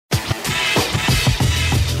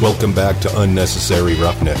Welcome back to Unnecessary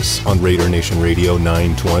Roughness on Raider Nation Radio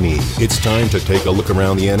 920. It's time to take a look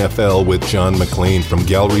around the NFL with John McClain from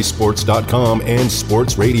GallerySports.com and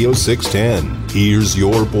Sports Radio 610. Here's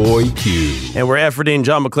your boy Q. And we're efforting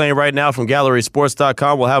John McClain right now from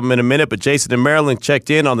GallerySports.com. We'll have him in a minute, but Jason in Maryland checked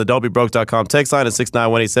in on the don'tbebroke.com text line at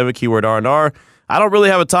 69187, keyword R&R. I don't really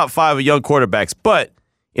have a top 5 of young quarterbacks, but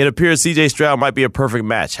it appears C.J. Stroud might be a perfect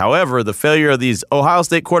match. However, the failure of these Ohio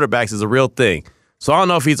State quarterbacks is a real thing. So I don't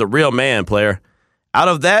know if he's a real man, player. Out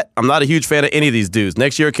of that, I'm not a huge fan of any of these dudes.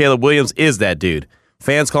 Next year, Caleb Williams is that dude.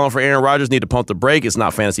 Fans calling for Aaron Rodgers need to pump the brake. It's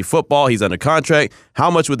not fantasy football. He's under contract.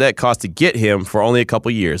 How much would that cost to get him for only a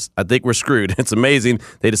couple years? I think we're screwed. It's amazing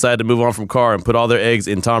they decided to move on from Carr and put all their eggs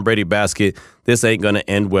in Tom Brady basket. This ain't going to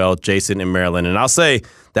end well, Jason in Maryland. And I'll say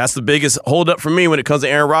that's the biggest holdup for me when it comes to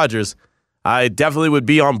Aaron Rodgers. I definitely would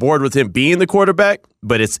be on board with him being the quarterback,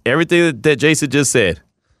 but it's everything that Jason just said.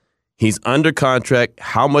 He's under contract.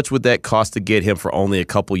 How much would that cost to get him for only a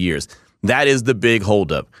couple years? That is the big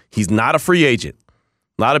holdup. He's not a free agent.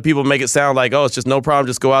 A lot of people make it sound like, oh, it's just no problem.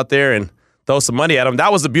 Just go out there and throw some money at him.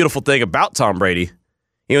 That was the beautiful thing about Tom Brady,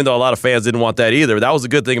 even though a lot of fans didn't want that either. That was the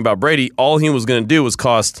good thing about Brady. All he was going to do was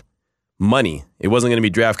cost money. It wasn't going to be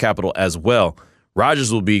draft capital as well.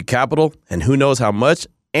 Rodgers will be capital, and who knows how much,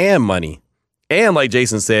 and money. And like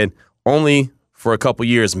Jason said, only for a couple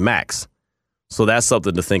years max. So that's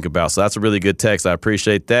something to think about. So that's a really good text. I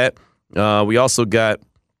appreciate that. We also got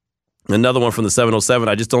another one from the 707.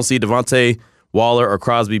 I just don't see Devontae, Waller, or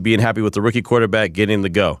Crosby being happy with the rookie quarterback getting the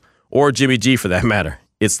go. Or Jimmy G, for that matter.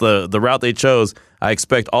 It's the route they chose. I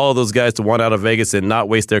expect all of those guys to want out of Vegas and not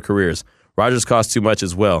waste their careers. Rodgers costs too much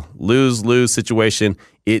as well. Lose-lose situation.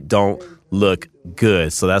 It don't look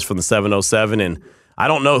good. So that's from the 707. And I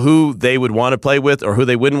don't know who they would want to play with or who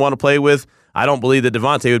they wouldn't want to play with. I don't believe that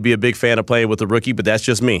Devontae would be a big fan of playing with a rookie, but that's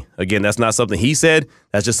just me. Again, that's not something he said.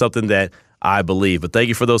 That's just something that I believe. But thank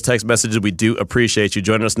you for those text messages. We do appreciate you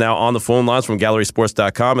joining us now on the phone lines from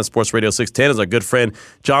GallerySports.com and Sports Radio 610 is our good friend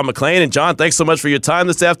John McClain. And John, thanks so much for your time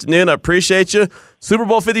this afternoon. I appreciate you. Super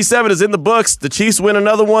Bowl 57 is in the books. The Chiefs win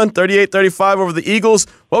another one, 38-35 over the Eagles.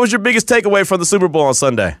 What was your biggest takeaway from the Super Bowl on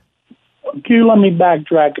Sunday? Q, let me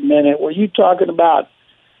backtrack a minute. Were you talking about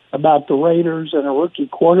the Raiders and a rookie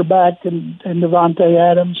quarterback and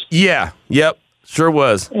Davante Adams? Yeah. Yep. Sure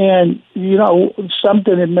was. And,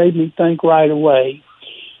 something that made me think right away,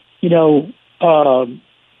 Jimmy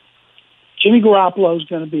Garoppolo is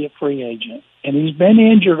going to be a free agent, and he's been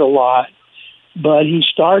injured a lot, but he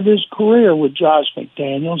started his career with Josh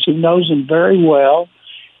McDaniels, who knows him very well.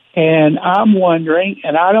 And I'm wondering,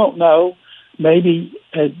 and I don't know, maybe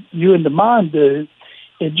you and DeMond do,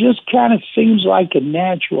 it just kind of seems like a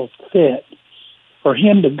natural fit for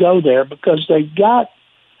him to go there because they've got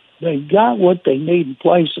what they need in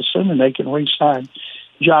place, assuming they can re-sign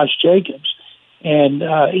Josh Jacobs. And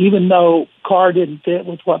even though Carr didn't fit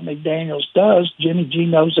with what McDaniels does, Jimmy G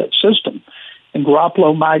knows that system, and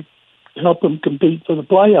Garoppolo might help him compete for the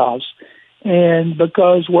playoffs. And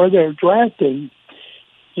because where they're drafting,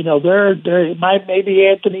 maybe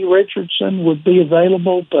Anthony Richardson would be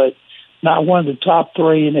available, but not one of the top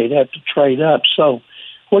 3, and they'd have to trade up. So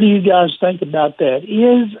what do you guys think about that?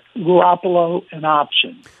 Is Garoppolo an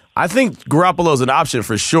option? I think Garoppolo's an option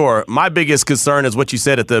for sure. My biggest concern is what you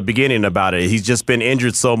said at the beginning about it. He's just been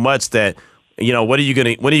injured so much that, what are you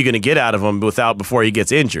gonna get out of him before he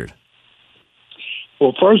gets injured?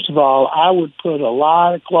 Well, first of all, I would put a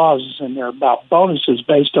lot of clauses in there about bonuses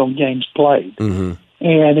based on games played. Mm-hmm.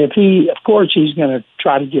 And if of course, he's going to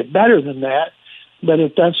try to get better than that. But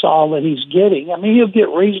if that's all that he's getting, he'll get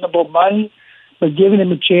reasonable money, but giving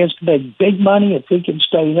him a chance to make big money if he can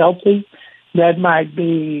stay healthy, that might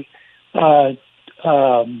be something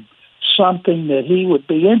that he would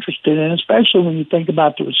be interested in, especially when you think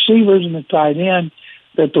about the receivers and the tight end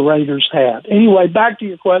that the Raiders have. Anyway, back to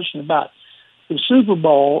your question about the Super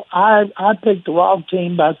Bowl. I picked the wrong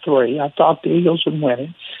team by 3. I thought the Eagles would win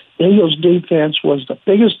it. The Eagles' defense was the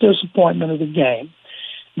biggest disappointment of the game.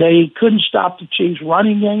 They couldn't stop the Chiefs'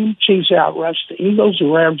 running game. Chiefs outrushed the Eagles,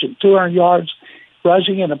 who were averaging 200 yards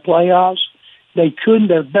rushing in the playoffs. They couldn't.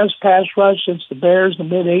 Their best pass rush since the Bears in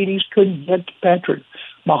the mid-'80s couldn't get to Patrick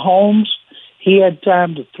Mahomes. He had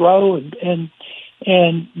time to throw, and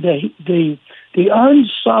the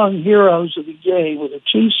unsung heroes of the game were the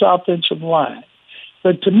Chiefs' offensive line.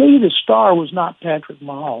 But to me, the star was not Patrick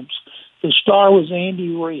Mahomes. The star was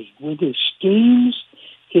Andy Reid with his schemes,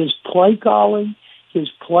 his play calling, his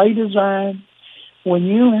play design. When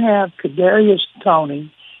you have Kadarius Toney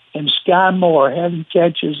and Sky Moore having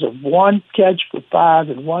catches of 1 catch for 5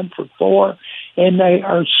 and 1 for 4, and they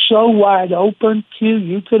are so wide open,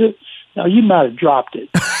 you could have Now, you might have dropped it.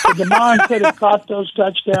 But DeMond could have caught those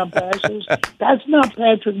touchdown passes. That's not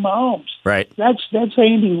Patrick Mahomes. Right. That's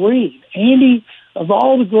Andy Reid. Andy, of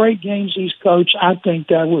all the great games he's coached, I think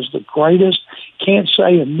that was the greatest. Can't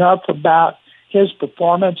say enough about his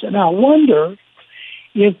performance. And I wonder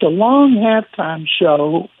if the long halftime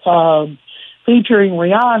show featuring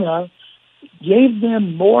Rihanna gave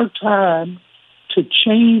them more time to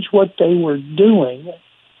change what they were doing,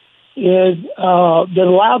 that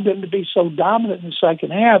allowed them to be so dominant in the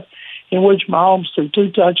second half, in which Mahomes threw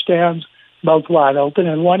 2 touchdowns, both wide open,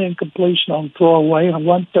 and 1 incompletion on throwaway, and a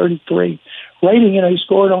 133 rating, and they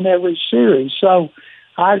scored on every series. So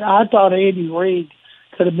I thought Andy Reid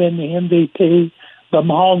could have been the MVP, but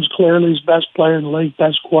Mahomes clearly is best player in the league,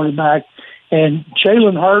 best quarterback. And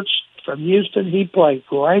Jalen Hurts from Houston, he played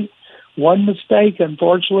great. One mistake,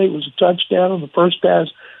 unfortunately, it was a touchdown on the first pass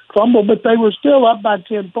fumble, but they were still up by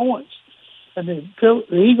 10 points. And the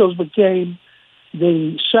Eagles became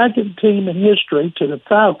the second team in history to the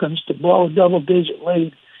Falcons to blow a double-digit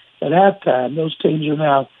lead at halftime. Those teams are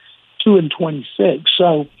now 2-26.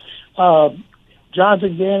 So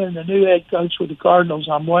Jonathan Gannon, the new head coach with the Cardinals,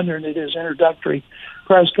 I'm wondering at his introductory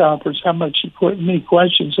press conference many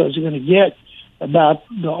questions is he going to get about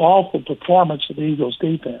the awful performance of the Eagles'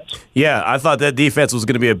 defense. Yeah, I thought that defense was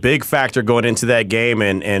going to be a big factor going into that game,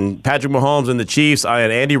 and Patrick Mahomes and the Chiefs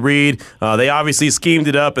and Andy Reid, they obviously schemed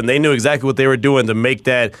it up, and they knew exactly what they were doing to make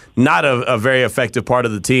that not a very effective part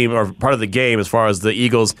of the team or part of the game as far as the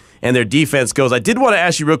Eagles and their defense goes. I did want to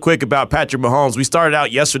ask you real quick about Patrick Mahomes. We started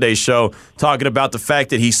out yesterday's show talking about the fact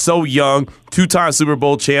that he's so young, 2-time Super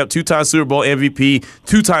Bowl champ, 2-time Super Bowl MVP,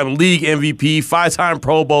 2-time league MVP, 5-time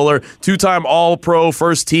Pro Bowler, 2-time All-Pro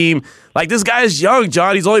first team. Like, this guy is young,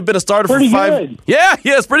 John. He's only been a starter for 5 years. Yeah,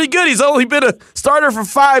 it's pretty good. He's only been a starter for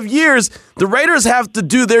 5 years. The Raiders have to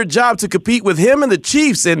do their job to compete with him and the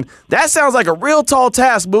Chiefs, and that sounds like a real tall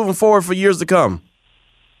task moving forward for years to come.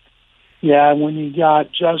 Yeah, when you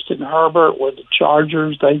got Justin Herbert with the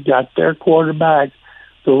Chargers, they got their quarterback.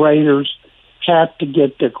 The Raiders have to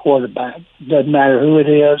get their quarterback. Doesn't matter who it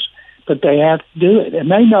is, but they have to do it,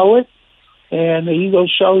 and they know it. And the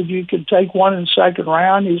Eagles showed you could take one in the second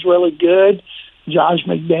round. He's really good, Josh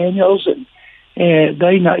McDaniels, and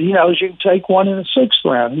they know, you can take one in the sixth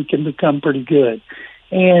round. He can become pretty good.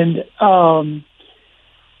 And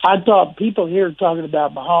I thought people here talking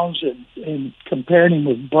about Mahomes and comparing him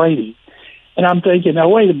with Brady. And I'm thinking, now,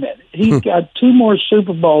 wait a minute. He's got 2 more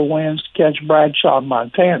Super Bowl wins to catch Bradshaw and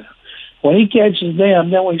Montana. When he catches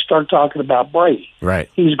them, then we start talking about Brady. Right.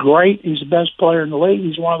 He's great. He's the best player in the league.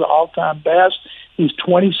 He's one of the all-time best. He's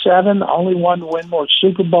 27. The only one to win more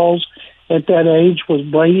Super Bowls at that age was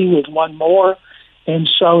Brady with 1 more. And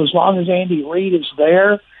so as long as Andy Reid is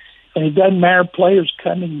there, and it doesn't matter, players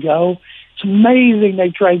come and go. It's amazing they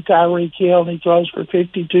trade Tyreek Hill, and he throws for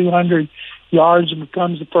 5,200 yards and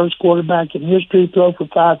becomes the first quarterback in history to throw for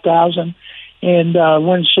 5,000 and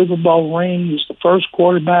wins a Super Bowl ring. He's the first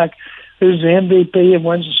quarterback who's the MVP and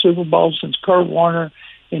wins the Super Bowl since Kurt Warner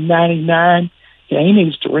in 99. Yeah, he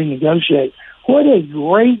needs to renegotiate. What a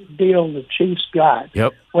great deal the Chiefs got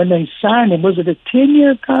when they signed him. Was it a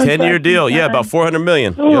 10-year contract? 10-year deal, yeah, about $400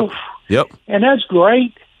 million. Yep. And that's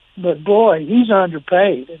great, but, boy, he's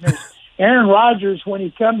underpaid. And Aaron Rodgers, when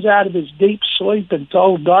he comes out of his deep sleep and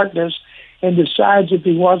total darkness and decides if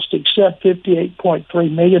he wants to accept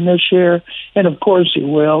 $58.3 million this year, and, of course, he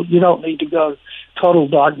will. You don't need to go total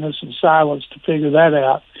darkness and silence to figure that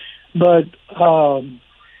out. But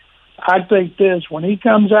I think this, when he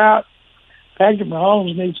comes out, Patrick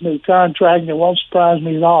Mahomes needs a new contract, and it won't surprise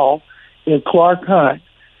me at all if Clark Hunt,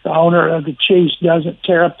 the owner of the Chiefs, doesn't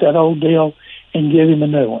tear up that old deal and give him a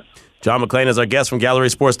new one. John McClain is our guest from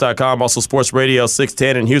GallerySports.com, also Sports Radio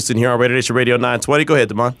 610 in Houston here on Raider Nation Radio 920. Go ahead,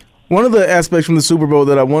 Damon. One of the aspects from the Super Bowl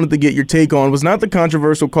that I wanted to get your take on was not the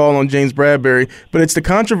controversial call on James Bradberry, but it's the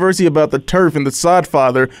controversy about the turf and the sod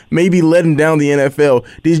father maybe letting down the NFL.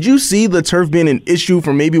 Did you see the turf being an issue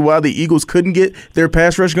for maybe why the Eagles couldn't get their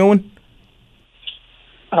pass rush going?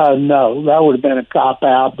 No, that would have been a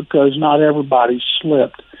cop-out because not everybody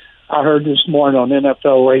slipped. I heard this morning on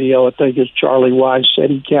NFL radio, I think it's Charlie Weiss, said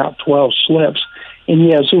he counted 12 slips. And,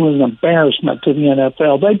 yes, it was an embarrassment to the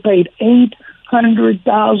NFL. They paid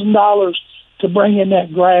 $800,000 to bring in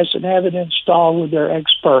that grass and have it installed with their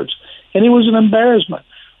experts. And it was an embarrassment.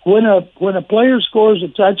 When a player scores a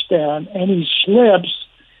touchdown and he slips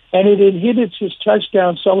and it inhibits his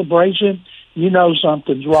touchdown celebration, you know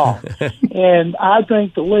something's wrong. And I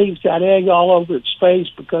think the league's got egg all over its face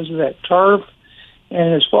because of that turf.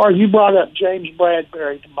 And as far as you brought up James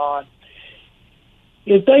Bradberry, Damon,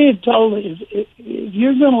 if they had told if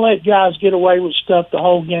you're going to let guys get away with stuff the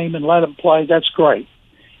whole game and let them play, that's great.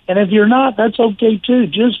 And if you're not, that's okay too.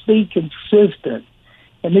 Just be consistent.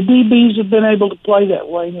 And the DBs have been able to play that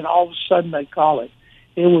way, and then all of a sudden they call it.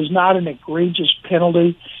 It was not an egregious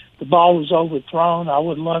penalty. The ball was overthrown. I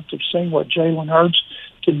would love to have seen what Jalen Hurts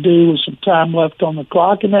could do with some time left on the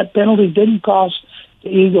clock, and that penalty didn't cost the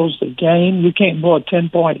Eagles the game. You can't blow a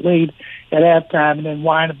 10-point lead at halftime and then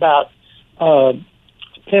whine about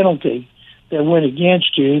penalty that went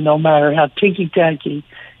against you, no matter how ticky-tacky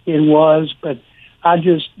it was. But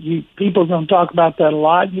people are going to talk about that a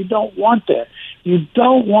lot, and you don't want that. You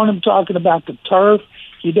don't want them talking about the turf.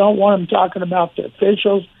 You don't want them talking about the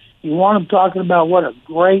officials. You want them talking about what a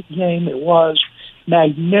great game it was,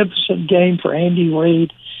 magnificent game for Andy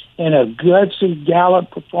Reid, and a gutsy,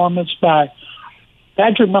 gallant performance by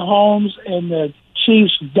Patrick Mahomes and the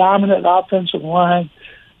Chiefs' dominant offensive line.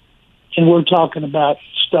 And we're talking about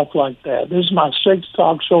stuff like that. This is my 6th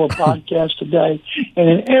talk show or podcast today, and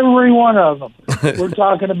in every one of them, we're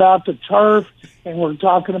talking about the turf and we're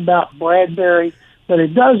talking about Bradbury. But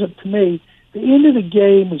it doesn't, to me, the end of the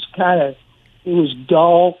game was it was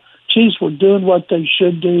dull. Chiefs were doing what they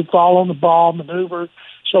should do, fall on the ball, maneuver,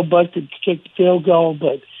 so Buck could kick the field goal,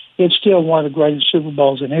 but it's still one of the greatest Super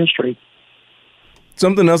Bowls in history.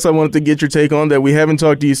 Something else I wanted to get your take on that we haven't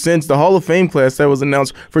talked to you since, the Hall of Fame class that was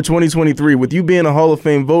announced for 2023. With you being a Hall of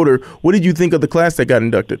Fame voter, what did you think of the class that got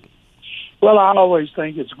inducted? Well, I always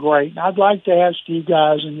think it's great. I'd like to ask you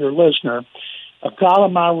guys and your listener a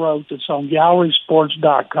column I wrote that's on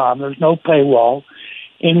gallerysports.com. There's no paywall,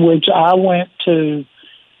 in which I went to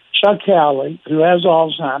Chuck Howley, who has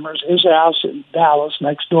Alzheimer's, his house in Dallas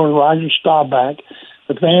next door to Roger Staubach.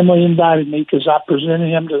 The family invited me because I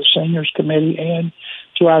presented him to the seniors committee and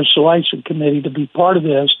to our selection committee to be part of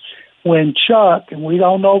this. When Chuck, and we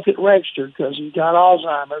don't know if it registered because he got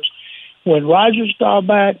Alzheimer's, when Roger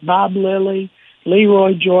Staubach, Bob Lilly,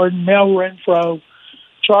 Leroy Jordan, Mel Renfro,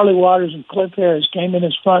 Charlie Waters, and Cliff Harris came in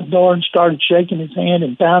his front door and started shaking his hand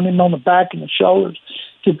and pounding him on the back and the shoulders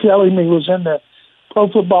to tell him he was in the Pro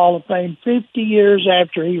Football Hall of Fame 50 years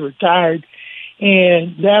after he retired.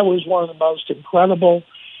 And that was one of the most incredible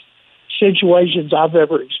situations I've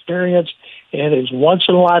ever experienced. And it's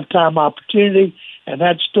once-in-a-lifetime opportunity. And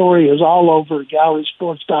that story is all over at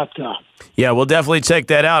gallerysports.com. Yeah, we'll definitely check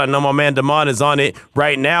that out. I know my man Damon is on it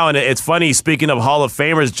right now. And it's funny, speaking of Hall of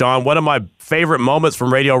Famers, John, one of my favorite moments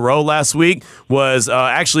from Radio Row last week was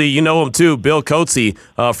actually, you know him too, Bill Coetzee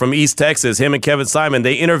from East Texas. Him and Kevin Simon,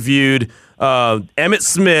 they interviewed Emmitt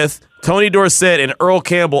Smith, Tony Dorsett, and Earl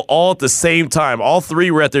Campbell all at the same time. All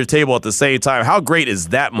three were at their table at the same time. How great is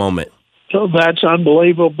that moment? So that's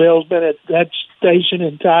unbelievable. Bill's been at that station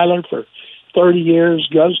in Tyler for 30 years,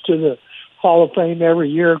 goes to the Hall of Fame every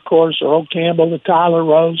year, of course. Earl Campbell, the Tyler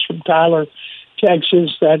Rose from Tyler, Texas.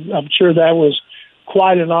 I'm sure that was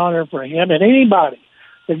quite an honor for him and anybody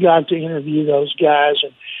that got to interview those guys.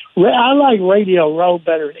 And I like Radio Row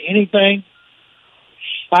better than anything.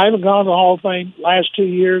 I haven't gone to the Hall of Fame last 2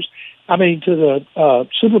 years. To the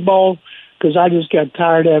Super Bowl, because I just got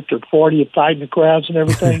tired after 40 of fighting the crowds and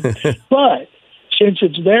everything. But since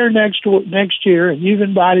it's there next year, and you've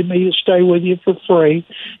invited me to stay with you for free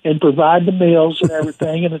and provide the meals and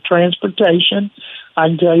everything and the transportation, I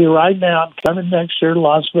can tell you right now I'm coming next year to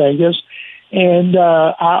Las Vegas. And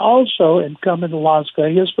I also am coming to Las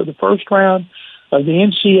Vegas for the first round of the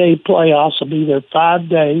NCAA playoffs. I'll be there 5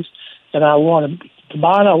 days, and I want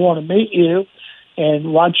to meet you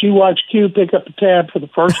and watch Q pick up a tab for the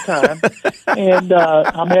first time. And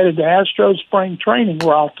I'm headed to Astros spring training,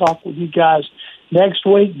 where I'll talk with you guys next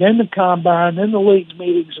week, then the Combine, then the league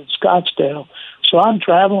meetings in Scottsdale. So I'm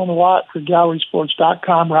traveling a lot for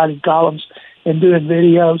GallerySports.com, writing columns and doing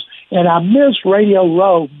videos. And I miss Radio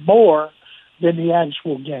Row more than the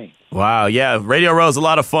actual game. Wow, yeah, Radio Row is a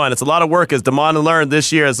lot of fun. It's a lot of work, as Damon learned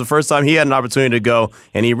this year. It's the first time he had an opportunity to go,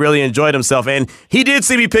 and he really enjoyed himself. And he did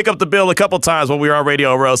see me pick up the bill a couple times when we were on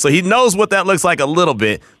Radio Row, so he knows what that looks like a little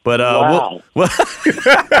bit. But wow.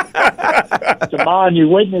 Damon, you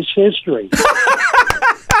witness history.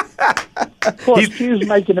 Of course, Q's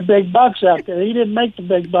making the big bucks out there. He didn't make the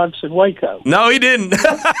big bucks in Waco. No, he didn't.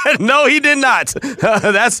 No, he did not.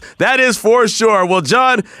 That is for sure. Well,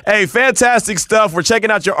 John, hey, fantastic stuff. We're checking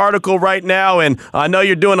out your article right now, and I know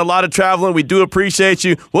you're doing a lot of traveling. We do appreciate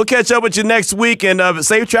you. We'll catch up with you next week, and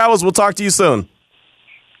safe travels. We'll talk to you soon.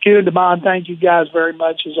 Q and Devon, thank you guys very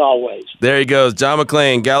much as always. There he goes, John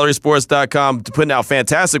McClain, GallerySports.com, putting out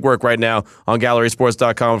fantastic work right now on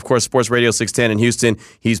GallerySports.com. Of course, Sports Radio 610 in Houston.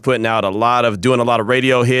 He's putting out doing a lot of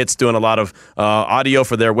radio hits, doing a lot of audio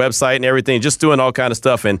for their website and everything, just doing all kind of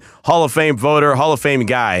stuff. And Hall of Fame voter, Hall of Fame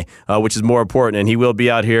guy, which is more important. And he will be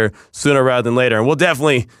out here sooner rather than later. And we'll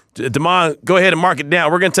definitely, Damon, go ahead and mark it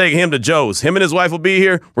down. We're going to take him to Joe's. Him and his wife will be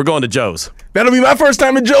here. We're going to Joe's. That'll be my first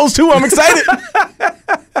time at Joe's, too. I'm excited.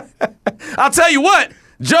 I'll tell you what,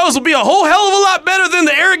 Joe's will be a whole hell of a lot better than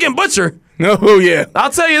the Arrogant Butcher. Oh, yeah.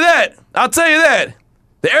 I'll tell you that.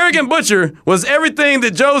 The Arrogant Butcher was everything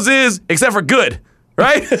that Joe's is except for good,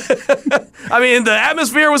 right? I mean, the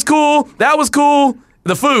atmosphere was cool. That was cool.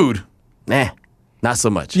 The food, not so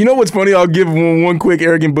much. You know what's funny? I'll give one quick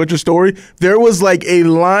Arrogant Butcher story. There was like a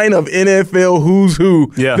line of NFL who's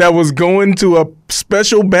who that was going to a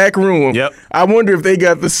special back room. Yep. I wonder if they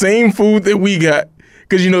got the same food that we got.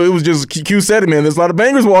 Because, it was just, Q said it, man. There's a lot of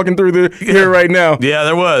bangers walking through here right now. Yeah,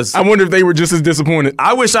 there was. I wonder if they were just as disappointed.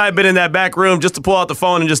 I wish I had been in that back room just to pull out the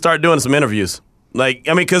phone and just start doing some interviews.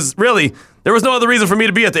 Because really, there was no other reason for me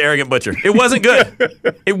to be at the Arrogant Butcher. It wasn't good.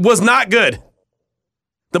 It was not good.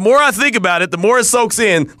 The more I think about it, the more it soaks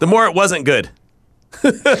in, the more it wasn't good.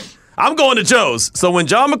 I'm going to Joe's. So when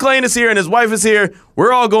John McClain is here and his wife is here,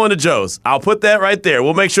 we're all going to Joe's. I'll put that right there.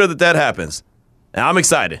 We'll make sure that happens. And I'm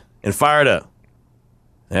excited and fired up.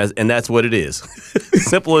 And that's what it is.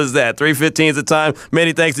 Simple as that. 3:15 is the time.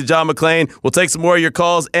 Many thanks to John McClain. We'll take some more of your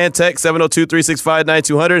calls and text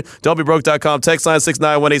 702-365-9200. Don'tBeBroke.com. Text line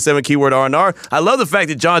 69187 keyword R&R. I love the fact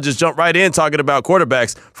that John just jumped right in talking about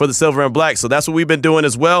quarterbacks for the Silver and Black. So that's what we've been doing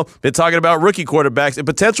as well. Been talking about rookie quarterbacks and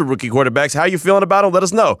potential rookie quarterbacks. How you feeling about them? Let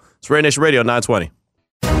us know. It's Raider Nation Radio 920.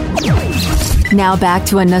 Now back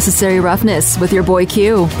to Unnecessary Roughness with your boy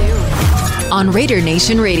Q on Raider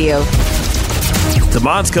Nation Radio.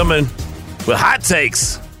 Damon's coming with hot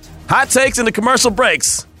takes. Hot takes in the commercial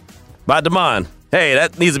breaks by Damon. Hey,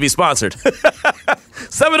 that needs to be sponsored.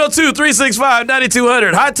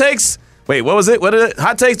 702-365-9200. Hot takes. Wait, what was it? What is it?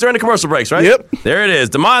 Hot takes during the commercial breaks, right? Yep. There it is.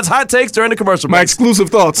 Damon's hot takes during the commercial breaks. My exclusive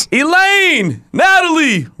thoughts. Elaine,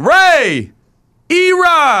 Natalie, Ray,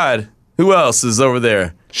 E-Rod. Who else is over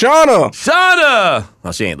there? Shauna.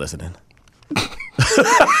 Oh, she ain't listening.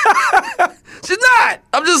 She's not.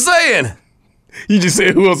 I'm just saying. You just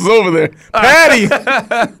said who else is over there. Patty.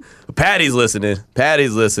 Patty's listening.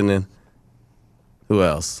 Who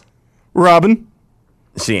else? Robin.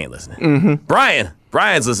 She ain't listening. Mm-hmm.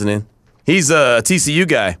 Brian's listening. He's a TCU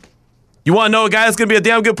guy. You want to know a guy that's going to be a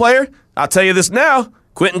damn good player? I'll tell you this now.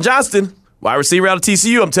 Quentin Johnston, wide receiver out of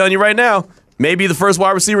TCU. I'm telling you right now. Maybe the first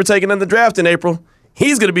wide receiver taken in the draft in April.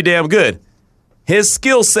 He's going to be damn good. His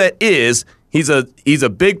skill set is he's a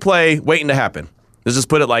big play waiting to happen. Let's just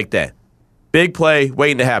put it like that. Big play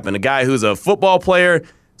waiting to happen. A guy who's a football player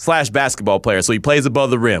 / basketball player, so he plays above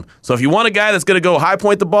the rim. So if you want a guy that's going to go high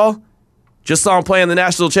point the ball, just saw him play in the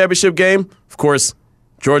national championship game. Of course,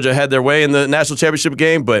 Georgia had their way in the national championship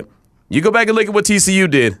game, but you go back and look at what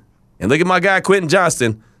TCU did, and look at my guy Quentin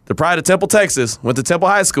Johnston, the pride of Temple, Texas, went to Temple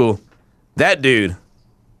High School. That dude's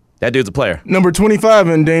a player. Number 25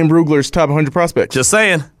 in Dane Brugler's top 100 prospects.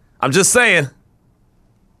 I'm just saying.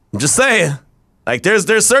 Like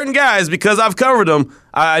there's certain guys, because I've covered them,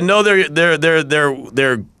 I know their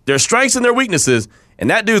strengths and their weaknesses, and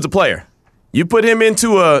that dude's a player. You put him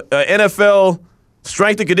into a NFL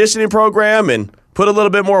strength and conditioning program and put a little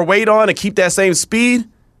bit more weight on and keep that same speed,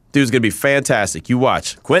 dude's gonna be fantastic. You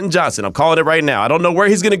watch. Quentin Johnston, I'm calling it right now. I don't know where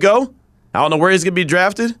he's gonna go. I don't know where he's gonna be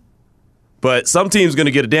drafted, but some team's gonna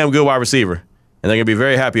get a damn good wide receiver, and they're gonna be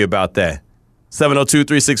very happy about that.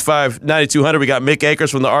 702-365-9200. We got Mick Akers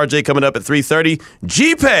from the RJ coming up at 3:30.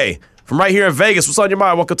 G-Pay from right here in Vegas. What's on your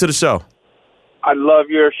mind? Welcome to the show. I love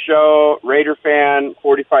your show. Raider fan,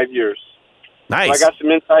 45 years. Nice. So I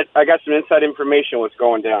got some inside information what's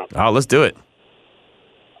going down. Oh, let's do it.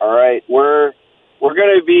 All right. We're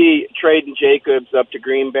going to be trading Jacobs up to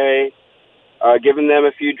Green Bay, giving them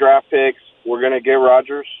a few draft picks. We're going to get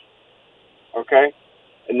Rodgers. Okay?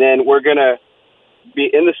 And then we're going to be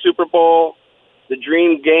in the Super Bowl. The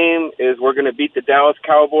dream game is we're going to beat the Dallas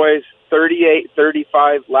Cowboys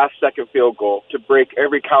 38-35 last-second field goal to break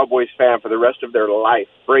every Cowboys fan for the rest of their life,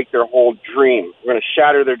 break their whole dream. We're going to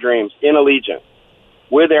shatter their dreams in Allegiant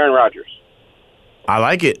with Aaron Rodgers. I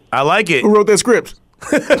like it. Who wrote that script?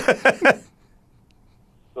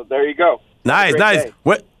 So there you go. Nice.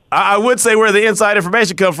 What I would say where the inside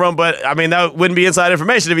information come from, but I mean that wouldn't be inside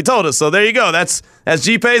information if he told us. So there you go. That's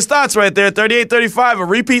G-Pay's thoughts right there. 38-35, a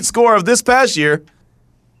repeat score of this past year.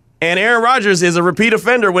 And Aaron Rodgers is a repeat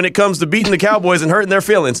offender when it comes to beating the Cowboys and hurting their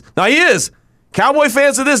feelings. Now he is. Cowboy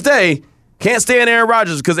fans to this day can't stand Aaron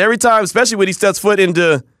Rodgers because every time, especially when he steps foot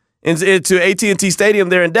into AT&T Stadium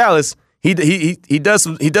there in Dallas, he does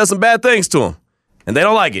some bad things to him, and they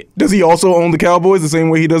don't like it. Does he also own the Cowboys the same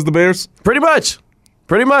way he does the Bears? Pretty much.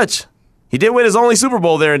 He did win his only Super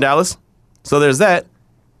Bowl there in Dallas, so there's that.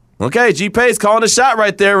 Okay, G-Pay's calling a shot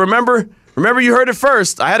right there. Remember you heard it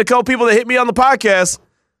first. I had a couple people that hit me on the podcast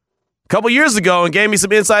a couple years ago and gave me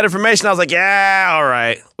some inside information. I was like, yeah, all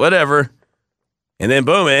right, whatever. And then,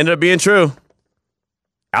 boom, it ended up being true.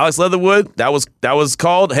 Alex Leatherwood, that was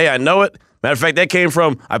called. Hey, I know it. Matter of fact, that came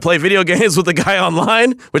from I play video games with the guy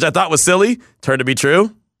online, which I thought was silly. Turned to be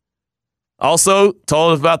true. Also,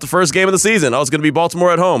 told about the first game of the season. Oh, it's going to be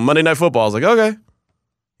Baltimore at home, Monday Night Football. I was like, okay.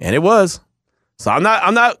 And it was. So I'm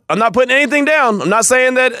not putting anything down. I'm not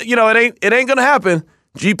saying that, it ain't going to happen.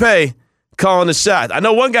 G-Pay calling the shot. I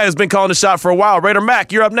know one guy who's been calling the shot for a while. Raider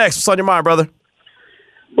Mac, you're up next. What's on your mind, brother?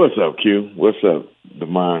 What's up, Q? What's up,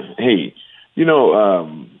 DeMond? Hey,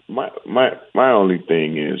 my only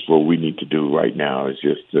thing is what we need to do right now is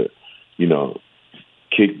just to,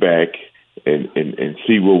 kick back and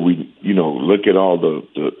see what we, look at all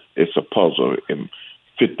the it's a puzzle and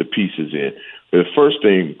fit the pieces in. The first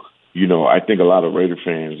thing, I think a lot of Raider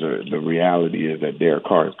fans, the reality is that Derek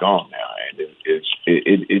Carr is gone now, and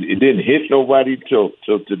it didn't hit nobody till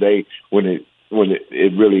today when it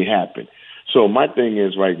really happened. So my thing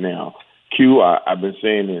is right now, Q, I've been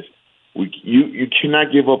saying this, you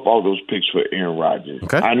cannot give up all those picks for Aaron Rodgers.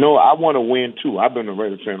 Okay. I know I want to win too. I've been a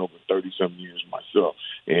Raider fan over 30-some years myself,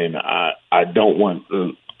 and I don't want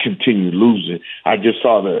to continue losing. I just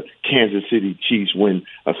saw the Kansas City Chiefs win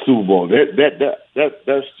a Super Bowl.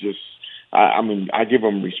 That's just. I give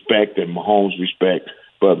them respect and Mahomes respect,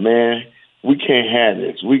 but man, we can't have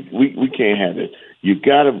this. We can't have this. You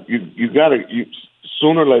gotta.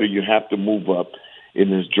 Sooner or later, you have to move up in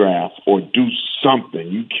this draft or do something.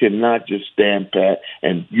 You cannot just stand pat,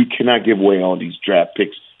 and you cannot give away all these draft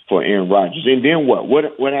picks for Aaron Rodgers. And then what?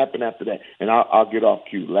 What happened after that? And I'll get off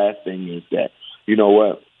cue. Last thing is that, you know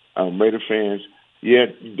what, Raider fans,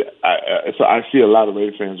 so I see a lot of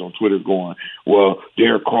Raider fans on Twitter going, well,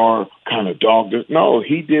 Derek Carr kind of dogged us. No,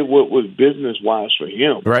 he did what was business-wise for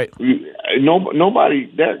him. Right. Nobody,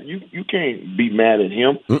 that you can't be mad at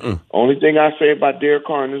him. Mm-mm. Only thing I say about Derek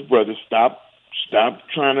Carr and his brother, stop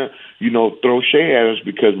trying to, throw shade at us,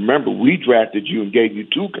 because remember, we drafted you and gave you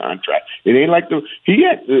 2 contracts. It ain't like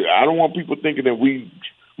I don't want people thinking that we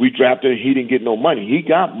drafted and he didn't get no money. He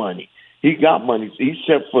got money. He's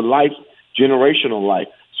set for life, generational life.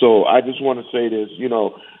 So I just want to say this,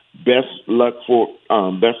 best luck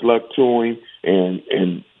to him,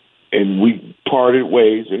 and we parted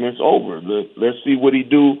ways and it's over. Let's see what he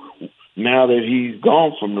do now that he's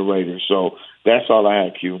gone from the Raiders. So that's all I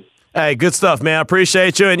had, Q. Hey, good stuff, man. I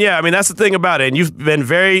appreciate you. And, yeah, that's the thing about it. And you've been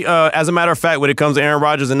very, as a matter of fact, when it comes to Aaron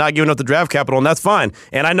Rodgers and not giving up the draft capital, and that's fine.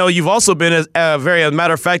 And I know you've also been as a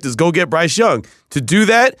matter of fact, is go get Bryce Young. To do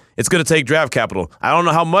that, it's going to take draft capital. I don't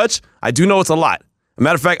know how much. I do know it's a lot. As a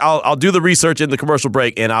matter of fact, I'll do the research in the commercial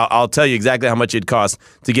break, and I'll tell you exactly how much it costs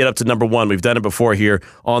to get up to number 1. We've done it before here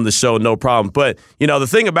on the show, no problem. But, the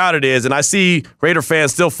thing about it is, and I see Raider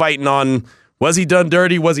fans still fighting on, was he done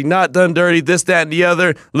dirty? Was he not done dirty? This, that, and the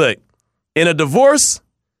other. Look, in a divorce,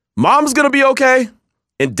 mom's going to be okay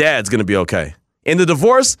and dad's going to be okay. In the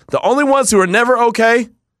divorce, the only ones who are never okay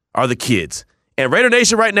are the kids. And Raider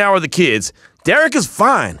Nation right now are the kids. Derek is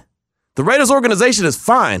fine. The Raiders organization is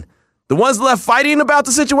fine. The ones left fighting about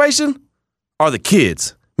the situation are the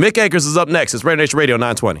kids. Mick Akers is up next. It's Raider Nation Radio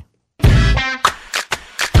 920.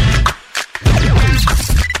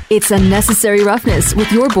 It's Unnecessary Roughness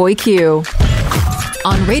with your boy Q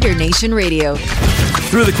on Raider Nation Radio.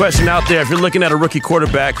 Threw the question out there. If you're looking at a rookie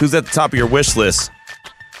quarterback, who's at the top of your wish list?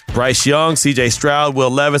 Bryce Young, C.J. Stroud, Will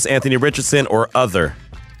Levis, Anthony Richardson, or other?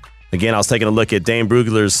 Again, I was taking a look at Dane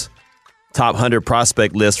Brugler's top 100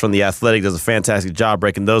 prospect list from The Athletic. Does a fantastic job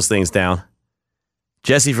breaking those things down.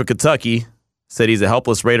 Jesse from Kentucky said he's a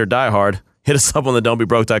helpless Raider diehard. Hit us up on the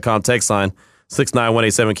don'tbebroke.com text line,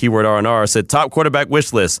 69187, keyword R&R. Said top quarterback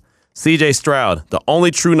wish list. C.J. Stroud, the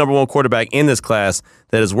only true number 1 quarterback in this class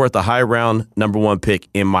that is worth a high round number 1 pick,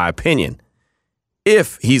 in my opinion.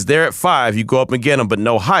 If he's there at 5, you go up and get him, but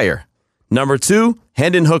no higher. Number 2,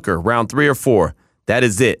 Hendon Hooker, round 3 or 4. That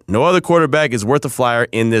is it. No other quarterback is worth a flyer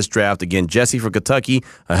in this draft. Again, Jesse from Kentucky,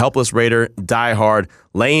 a helpless Raider, diehard,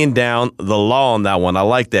 laying down the law on that one. I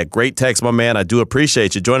like that. Great text, my man. I do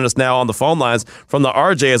appreciate you. Joining us now on the phone lines from the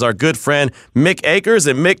RJ is our good friend Mick Akers.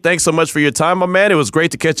 And Mick, thanks so much for your time, my man. It was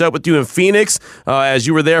great to catch up with you in Phoenix as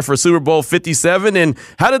you were there for Super Bowl 57. And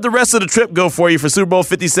how did the rest of the trip go for you for Super Bowl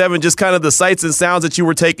 57? Just kind of the sights and sounds that you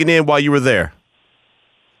were taking in while you were there.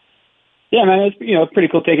 Yeah, man, it's pretty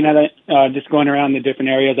cool taking that, just going around the different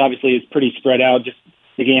areas. Obviously, it's pretty spread out. Just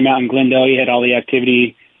the game out in Glendale, you had all the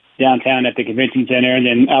activity downtown at the convention center, and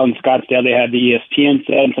then out in Scottsdale, they had the ESPN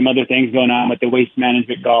set and some other things going on with the Waste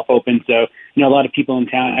Management Golf Open. So, a lot of people in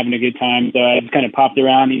town having a good time. So I just kind of popped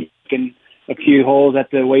around, looking a few holes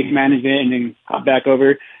at the Waste Management, and then hopped back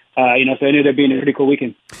over. So I ended up being a pretty cool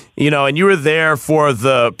weekend. And you were there for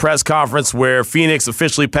the press conference where Phoenix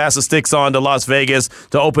officially passed the sticks on to Las Vegas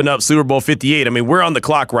to open up Super Bowl 58. I mean, we're on the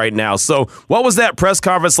clock right now. So what was that press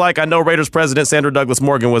conference like? I know Raiders president Sandra Douglas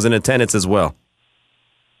Morgan was in attendance as well.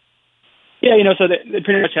 Yeah, so they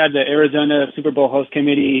pretty much had the Arizona Super Bowl host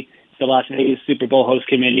committee, the Las Vegas Super Bowl host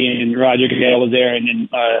committee, and Roger Goodell was there, and then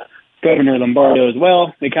Governor Lombardo as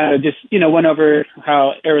well. They kind of just, went over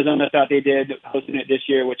how Arizona thought they did hosting it this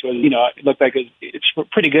year, which was, it looked like it's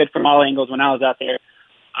pretty good from all angles when I was out there.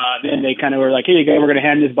 Then they kind of were like, here you go, we're going to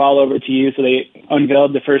hand this ball over to you. So they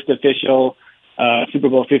unveiled the first official Super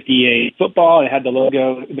Bowl 58 football. It had the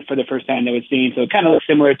logo for the first time they was seen. So it kind of looked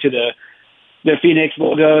similar to the Phoenix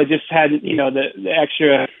logo. It just had, the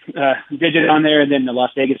extra digit on there, and then the Las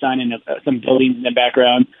Vegas sign and some buildings in the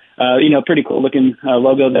background. Pretty cool looking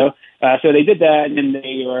logo though. So they did that, and then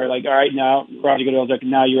they were like, all right, now Roger Goodell's like,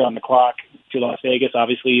 now you're on the clock to Las Vegas.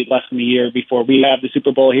 Obviously, less than a year before we have the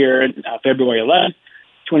Super Bowl here on February 11th,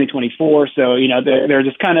 2024. So, they're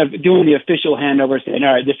just kind of doing the official handover, saying,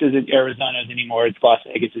 all right, this isn't Arizona's anymore. It's Las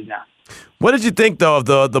Vegas's now. What did you think, though, of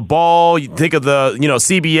the ball? You think of the,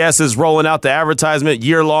 CBS is rolling out the advertisement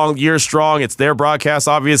year long, year strong. It's their broadcast,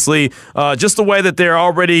 obviously. Just the way that they're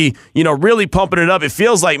already, really pumping it up. It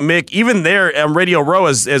feels like, Mick, even there on Radio Row,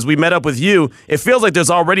 as we met up with you, it feels like there's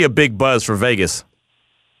already a big buzz for Vegas.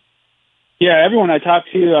 Yeah, everyone I talked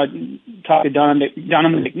to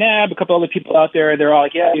Donovan McNabb, a couple other people out there, they're all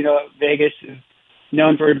like, yeah, Vegas is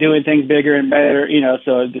known for doing things bigger and better,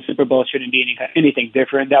 so the Super Bowl shouldn't be anything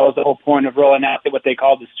different. That was the whole point of rolling out what they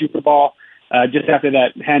called the Super Bowl. Just after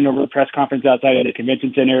that handover press conference outside of the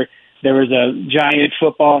convention center, there was a giant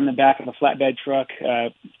football in the back of a flatbed truck,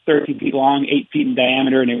 13 feet long, 8 feet in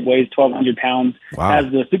diameter, and it weighs 1,200 pounds. Wow. It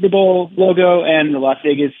has the Super Bowl logo and the Las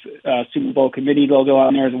Vegas Super Bowl committee logo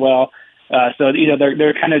on there as well. So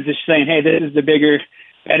they're kind of just saying, hey, this is the bigger,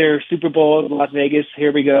 better Super Bowl of Las Vegas.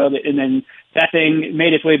 Here we go. And then that thing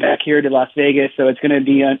made its way back here to Las Vegas, so it's going to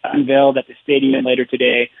be unveiled at the stadium later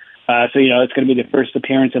today. So it's going to be the first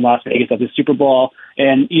appearance in Las Vegas of the Super Bowl.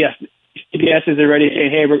 And yes, CBS is already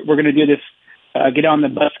saying, hey, we're going to do this Get on the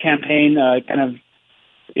Bus campaign, kind of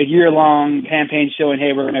a year-long campaign showing,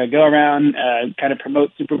 hey, we're going to go around, kind of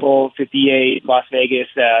promote Super Bowl 58, Las Vegas,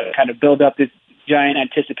 kind of build up this giant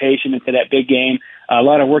anticipation into that big game. A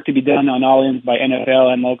lot of work to be done on all ends by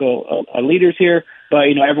NFL and local leaders here. But,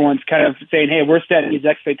 everyone's kind of saying, hey, we're setting these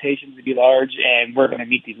expectations to be large, and we're going to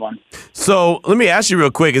meet these ones. So let me ask you real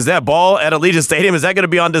quick. Is that ball at Allegiant Stadium, is that going to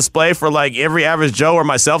be on display for, every average Joe or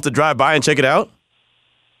myself to drive by and check it out?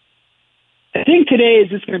 I think today is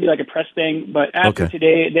just going to be like a press thing, but after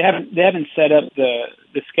today, they haven't set up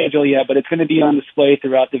the schedule yet, but it's going to be on display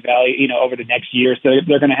throughout the valley, over the next year. So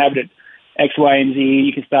they're going to have it at X, Y, and Z.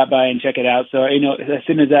 You can stop by and check it out. So, as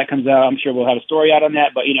soon as that comes out, I'm sure we'll have a story out on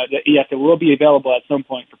that. But, yes, it will be available at some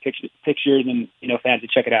point for pictures and, fans to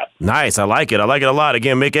check it out. Nice. I like it. I like it a lot.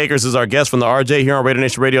 Again, Mick Akers is our guest from the RJ here on Raider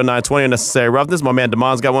Nation Radio 920 Unnecessary Roughness. My man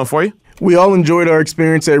Damon's got one for you. We all enjoyed our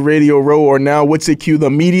experience at Radio Row, or now What's It Q, the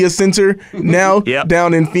media center, now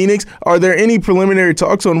down in Phoenix. Are there any preliminary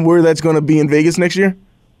talks on where that's going to be in Vegas next year?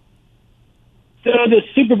 So the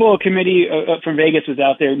Super Bowl committee from Vegas was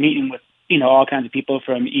out there meeting with, all kinds of people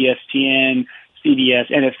from ESPN, CBS,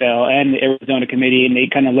 NFL, and the Arizona committee, and they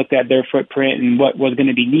kind of looked at their footprint and what was going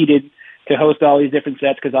to be needed to host all these different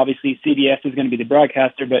sets, because obviously CBS is going to be the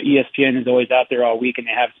broadcaster, but ESPN is always out there all week, and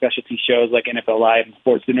they have specialty shows like NFL Live and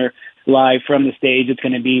SportsCenter Live from the stage. It's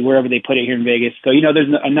going to be wherever they put it here in Vegas. So, there's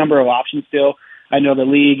a number of options still. I know the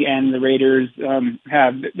league and the Raiders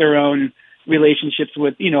have their own relationships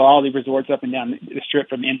with, all the resorts up and down the strip,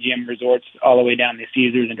 from MGM Resorts all the way down to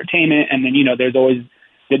Caesars Entertainment. And then, there's always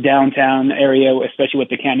the downtown area, especially with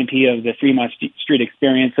the canopy of the Fremont Street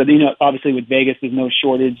Experience. So, obviously with Vegas, there's no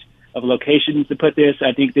shortage of locations to put this.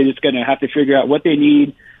 I think they're just going to have to figure out what they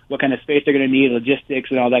need, what kind of space they're going to need, logistics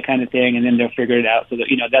and all that kind of thing, and then they'll figure it out. So that,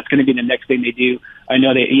 that's going to be the next thing they do. I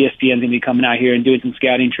know that ESPN is going to be coming out here and doing some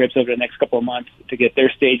scouting trips over the next couple of months to get their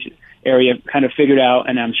stage area kind of figured out,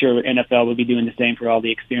 and I'm sure NFL will be doing the same for all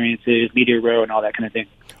the experiences, Media Row, and all that kind of thing.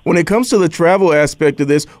 When it comes to the travel aspect of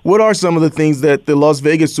this, what are some of the things that the Las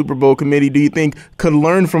Vegas Super Bowl committee do you think could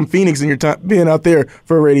learn from Phoenix in your time being out there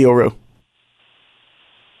for Radio Row?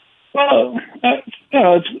 Well,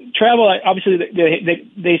 it's travel. Obviously,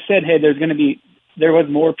 they said, hey, there was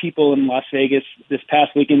more people in Las Vegas this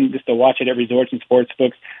past weekend just to watch it at resorts and sports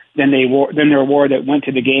books than there were that went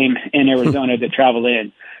to the game in Arizona that traveled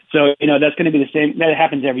in. So, that's going to be the same. That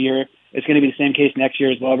happens every year. It's going to be the same case next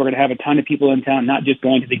year as well. We're going to have a ton of people in town, not just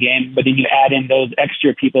going to the game, but then you add in those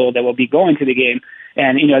extra people that will be going to the game.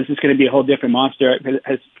 And, it's just going to be a whole different monster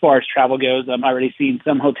as far as travel goes. I'm already seeing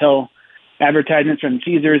some hotel advertisements from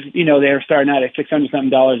Caesars. They're starting out at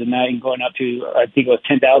 $600-something a night and going up to, I think it was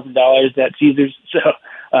 $10,000 at Caesars. So,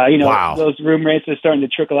 wow. Those room rates are starting to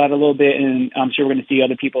trickle out a little bit, and I'm sure we're going to see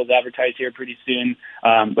other people advertise here pretty soon.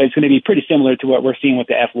 But it's going to be pretty similar to what we're seeing with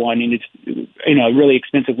the F1. And it's, a really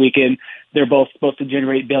expensive weekend. They're both supposed to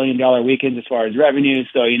generate billion-dollar weekends as far as revenue.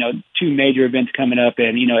 So, two major events coming up,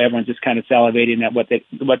 and, everyone's just kind of salivating at what the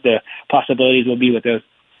possibilities will be with those.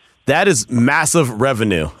 That is massive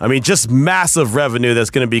revenue. I mean, just massive revenue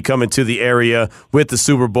that's going to be coming to the area with the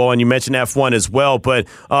Super Bowl. And you mentioned F1 as well. But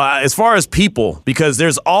as far as people, because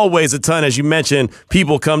there's always a ton, as you mentioned,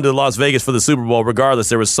 people come to Las Vegas for the Super Bowl regardless.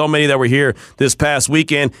 There were so many that were here this past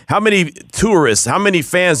weekend. How many tourists, how many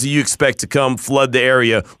fans do you expect to come flood the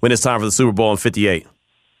area when it's time for the Super Bowl in 58?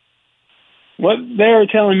 What they're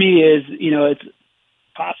telling me is, it's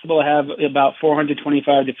possible to have about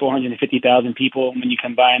 425 to 450,000 people when you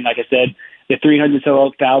combine, like I said, the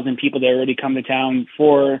 300,000 people that already come to town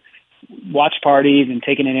for watch parties and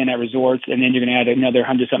taking it in at resorts, and then you're going to add another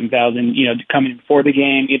 100-something thousand, coming for the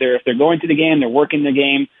game. Either if they're going to the game, they're working the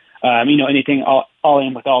game, anything all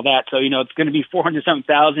in with all that. So it's going to be 400-something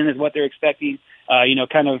thousand is what they're expecting.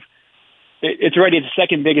 It's already the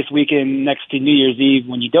second biggest weekend next to New Year's Eve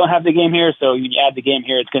when you don't have the game here. So when you add the game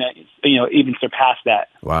here, it's going to, even surpass that.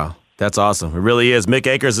 Wow. That's awesome. It really is. Mick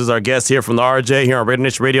Akers is our guest here from the RJ here on Raider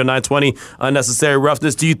Nation Radio 920, Unnecessary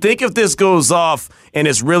Roughness. Do you think if this goes off and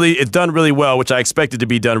it's done really well, which I expect it to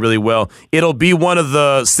be done really well, it'll be one of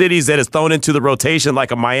the cities that is thrown into the rotation like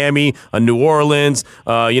a Miami, a New Orleans,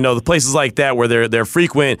 the places like that where they're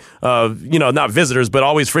frequent, not visitors, but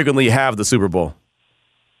always frequently have the Super Bowl?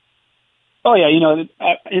 Oh, yeah,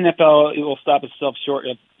 NFL will stop itself short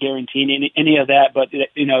of guaranteeing any of that. But,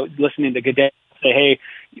 listening to Goodell say, hey,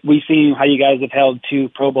 we see how you guys have held 2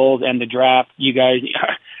 Pro Bowls and the draft. You guys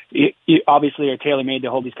you obviously are tailor-made to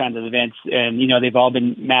hold these kinds of events. And, they've all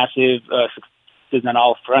been massive successes on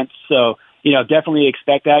all fronts. So, definitely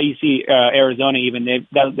expect that. You see Arizona even,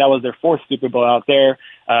 that was their 4th Super Bowl out there.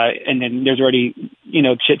 And then there's already,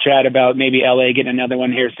 chit-chat about maybe L.A. getting another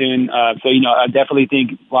one here soon. So, I definitely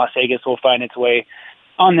think Las Vegas will find its way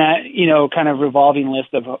on that, kind of revolving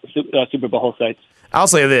list of Super Bowl sites. I'll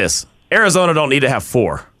say this. Arizona don't need to have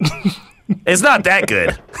 4. It's not that good.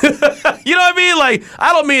 You know what I mean? Like,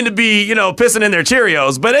 I don't mean to be, pissing in their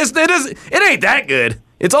Cheerios, but it ain't that good.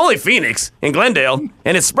 It's only Phoenix and Glendale,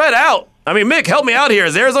 and it's spread out. I mean, Mick, help me out here.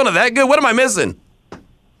 Is Arizona that good? What am I missing?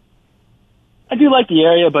 I do like the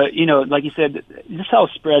area, but, like you said, just how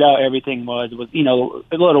spread out everything was, a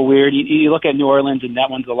little weird. You look at New Orleans, and that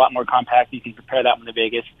one's a lot more compact. You can compare that one to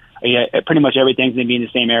Vegas. Yeah, pretty much everything's going to be in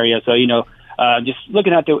the same area. So, just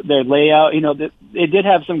looking at their layout, they did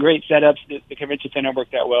have some great setups. The convention center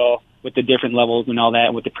worked out well with the different levels and all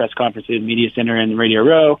that, with the press conferences, media center, and the Radio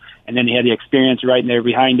Row. And then they had the experience right in there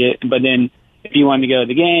behind it. But then if you wanted to go to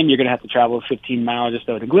the game, you're going to have to travel 15 miles or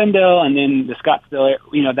so to Glendale. And then the Scottsdale,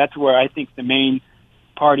 that's where I think the main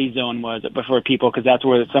party zone was for people, because that's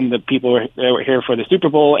where some of the people were here for the Super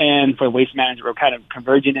Bowl and for Waste Management were kind of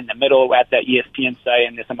converging in the middle at that ESPN site,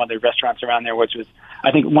 and there's some other restaurants around there, which was,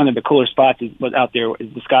 I think, one of the cooler spots was out there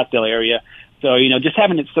is the Scottsdale area. So, just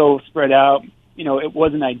having it so spread out, it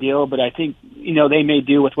wasn't ideal, but I think, they made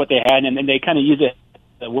do with what they had, and then they kind of use it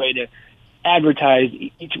as a way to advertise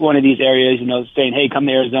each one of these areas, saying, hey, come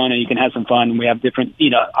to Arizona, you can have some fun, and we have different,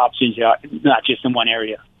 options, not just in one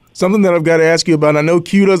area. Something that I've got to ask you about, I know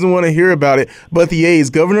Q doesn't want to hear about it, but the A's,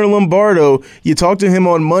 Governor Lombardo, you talked to him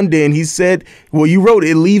on Monday, and he said, well, you wrote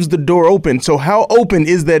it leaves the door open. So how open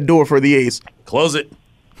is that door for the A's? Close it.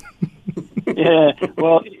 Yeah,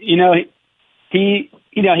 well, he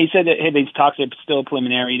said that, hey, these talks are still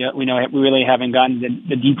preliminary. We really haven't gotten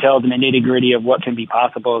the details and the nitty-gritty of what can be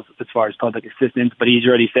possible as far as public assistance, but he's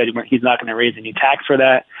already said he's not going to raise any tax for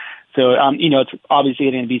that. So, it's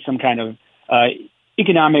obviously going to be some kind of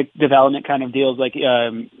economic development kind of deals, like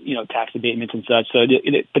tax abatements and such. So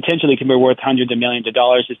it potentially can be worth hundreds of millions of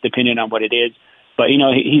dollars, just depending on what it is. But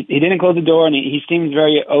he didn't close the door, and he seems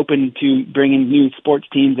very open to bringing new sports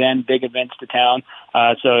teams and big events to town.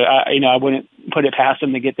 So I wouldn't put it past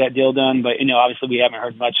him to get that deal done. But obviously we haven't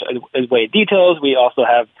heard much as way of details. We also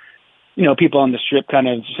have people on the Strip kind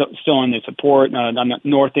of still on their support. On the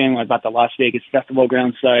north end, about the Las Vegas Festival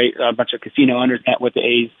Ground site, a bunch of casino owners met with the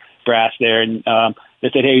A's brass there, and they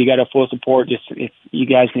said, hey, you got our full support. Just if you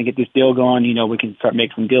guys can get this deal going, we can start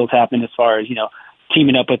making some deals happen as far as,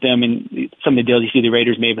 teaming up with them. And some of the deals you see the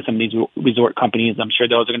Raiders made with some of these resort companies, I'm sure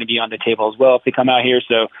those are going to be on the table as well if they come out here.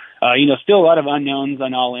 So, still a lot of unknowns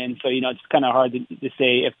on all ends. So, it's kind of hard to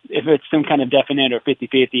say if it's some kind of definite or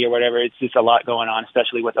 50-50 or whatever. It's just a lot going on,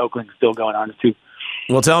 especially with Oakland still going on too.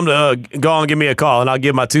 Well, tell them to go on and give me a call, and I'll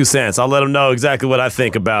give my 2 cents. I'll let them know exactly what I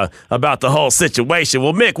think about the whole situation.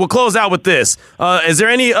 Well, Mick, we'll close out with this. Is there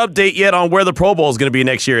any update yet on where the Pro Bowl is going to be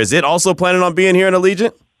next year? Is it also planning on being here in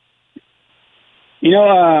Allegiant?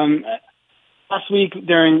 Last week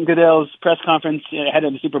during Goodell's press conference ahead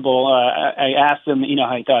of the Super Bowl, I asked him,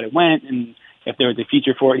 how he thought it went and if there was a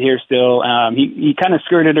future for it here still. He kind of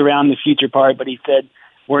skirted around the future part, but he said,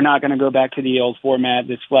 we're not going to go back to the old format.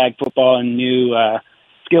 This flag football and new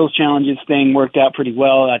skills challenges thing worked out pretty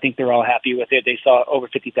well. I think they're all happy with it. They saw over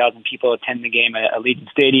 50,000 people attend the game at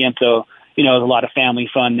Allegiant Stadium, so it was a lot of family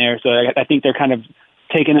fun there. So I think they're kind of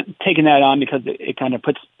taking that on because it kind of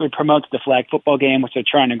promotes the flag football game, which they're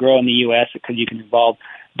trying to grow in the U.S. because you can involve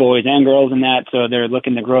boys and girls in that. So they're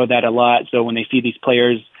looking to grow that a lot. So when they see these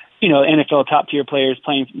players, NFL top tier players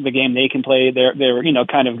playing the game they can play, they're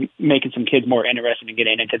kind of making some kids more interested in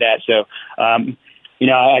getting into that. So,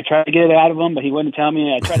 I tried to get it out of him, but he wouldn't tell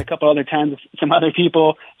me. I tried a couple other times with some other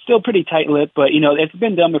people, still pretty tight-lipped, but, it's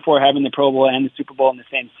been done before having the Pro Bowl and the Super Bowl in the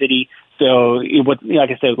same city. So,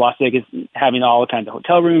 like I said, Las Vegas having all kinds of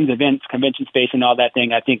hotel rooms, events, convention space, and all that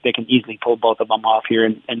thing, I think they can easily pull both of them off here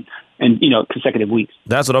in consecutive weeks.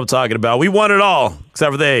 That's what I'm talking about. We won it all,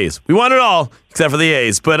 except for the A's. We won it all, except for the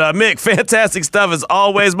A's. But, Mick, fantastic stuff as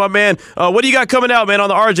always, my man. What do you got coming out, man, on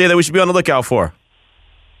the RJ that we should be on the lookout for?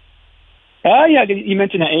 Yeah, you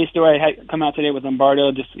mentioned an A story I had come out today with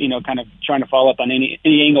Lombardo, just, kind of trying to follow up on any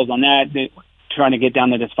angles on that, trying to get down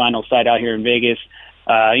to this final site out here in Vegas.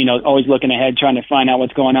 Always looking ahead, trying to find out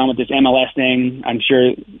what's going on with this MLS thing. I'm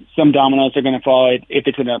sure some dominoes are going to fall if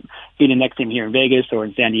it's going to be the next thing here in Vegas or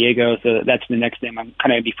in San Diego. So that's the next thing I'm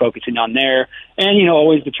kind of be focusing on there. And,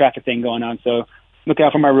 always the traffic thing going on. So look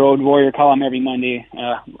out for my Road Warrior column every Monday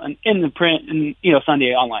in the print and,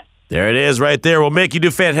 Sunday online. There it is right there. Well, Mick, you do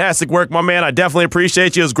fantastic work, my man. I definitely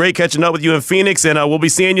appreciate you. It was great catching up with you in Phoenix, and we'll be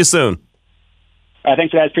seeing you soon. All right,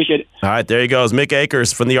 thanks, guys. Appreciate it. All right, there he goes. Mick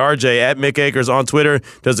Akers from the RJ, at Mick Akers on Twitter.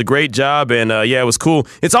 Does a great job, and, it was cool.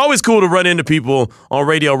 It's always cool to run into people on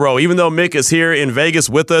Radio Row. Even though Mick is here in Vegas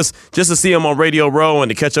with us, just to see him on Radio Row and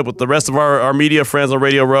to catch up with the rest of our media friends on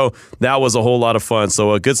Radio Row, that was a whole lot of fun.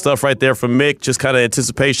 So good stuff right there from Mick, just kind of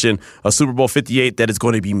anticipation of Super Bowl 58 that is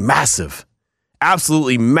going to be massive,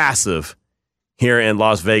 absolutely massive here in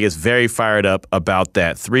Las Vegas. Very fired up about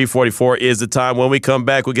that. 3:44 is the time. When we come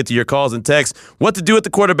back, we'll get to your calls and texts. What to do at the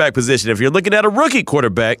quarterback position. If you're looking at a rookie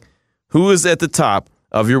quarterback, who is at the top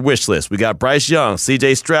of your wish list? We got Bryce Young,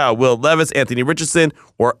 C.J. Stroud, Will Levis, Anthony Richardson,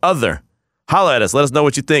 or other. Holla at us. Let us know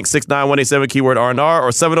what you think. 69187, keyword R&R, or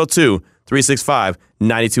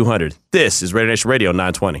 702-365-9200. This is Raider Nation Radio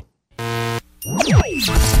 920.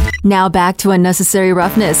 Now back to Unnecessary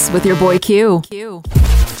Roughness with your boy Q.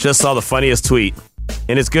 Just saw the funniest tweet,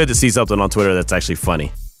 and it's good to see something on Twitter that's actually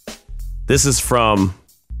funny. This is from,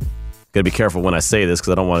 gotta be careful when I say this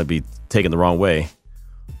because I don't want to be taken the wrong way,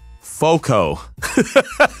 Foco.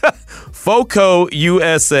 Foco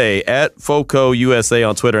USA, at Foco USA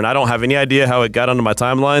on Twitter, and I don't have any idea how it got onto my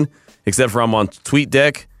timeline, except for I'm on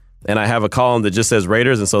TweetDeck, and I have a column that just says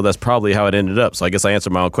Raiders, and so that's probably how it ended up. So I guess I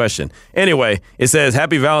answered my own question. Anyway, it says,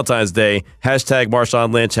 Happy Valentine's Day, hashtag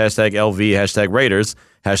Marshawn Lynch, hashtag LV, hashtag Raiders,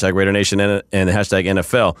 hashtag Raider Nation, and hashtag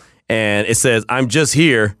NFL. And it says, I'm just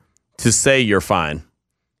here to say you're fine.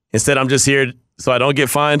 Instead, I'm just here so I don't get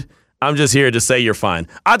fined. I'm just here to say you're fine.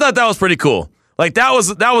 I thought that was pretty cool. Like, that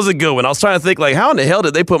was a good one. I was trying to think, like, how in the hell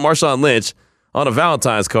did they put Marshawn Lynch on a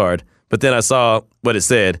Valentine's card? But then I saw what it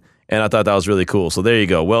said, and I thought that was really cool. So there you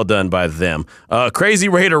go. Well done by them. Crazy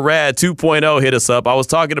Raider Rad 2.0 hit us up. I was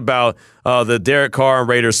talking about the Derek Carr and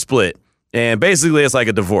Raiders split. And basically, it's like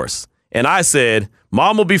a divorce. And I said,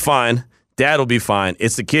 Mom will be fine. Dad will be fine.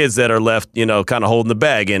 It's the kids that are left, kind of holding the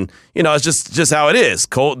bag. And, it's just how it is.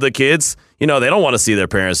 The kids, they don't want to see their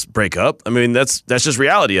parents break up. I mean, that's just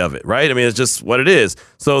reality of it, right? I mean, it's just what it is.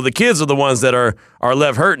 So the kids are the ones that are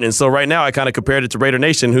left hurting. And so right now I kind of compared it to Raider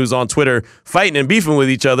Nation, who's on Twitter fighting and beefing with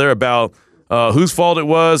each other about whose fault it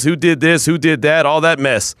was, who did this, who did that, all that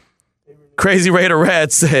mess. Crazy Raider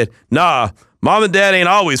Rad said, nah, Mom and dad ain't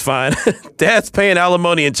always fine. Dad's paying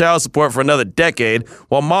alimony and child support for another decade,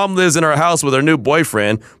 while mom lives in her house with her new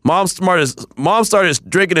boyfriend. Mom started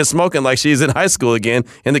drinking and smoking like she's in high school again,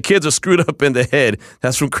 and the kids are screwed up in the head.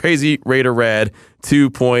 That's from Crazy Raider Rad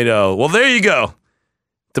 2.0. Well, there you go.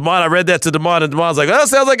 Damon, I read that to Damon, and Damon's like, oh, that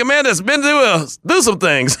sounds like a man that's been to do some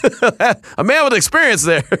things. A man with experience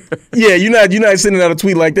there. Yeah, you're not sending out a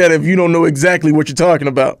tweet like that if you don't know exactly what you're talking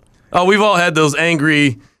about. Oh, we've all had those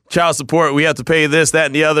angry child support. We have to pay this, that,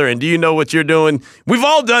 and the other. And do you know what you're doing? We've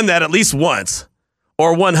all done that at least once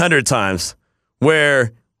or 100 times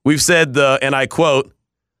where we've said and I quote,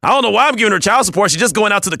 I don't know why I'm giving her child support. She's just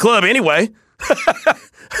going out to the club anyway.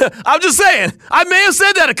 I'm just saying, I may have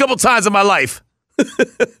said that a couple times in my life.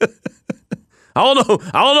 I don't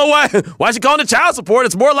know why she calling it child support.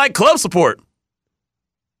 It's more like club support.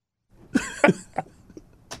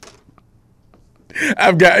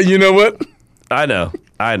 You know what? I know.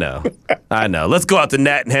 Let's go out to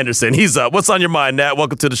Nat and Henderson. He's up. What's on your mind, Nat?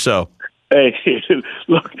 Welcome to the show. Hey,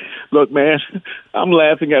 look, man, I'm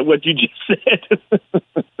laughing at what you just said.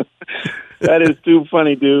 That is too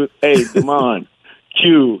funny, dude. Hey, come on.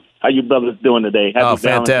 Q, how you brothers doing today? Happy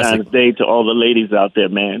fantastic. Valentine's Day to all the ladies out there,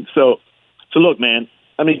 man. So look, man,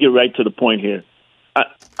 let me get right to the point here.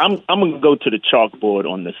 I'm going to go to the chalkboard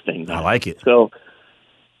on this thing, man. I like it. So,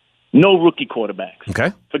 no rookie quarterbacks.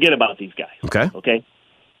 Okay. Forget about these guys. Okay.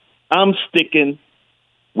 I'm sticking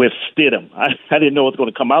with Stidham. I didn't know it was going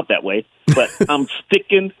to come out that way, but I'm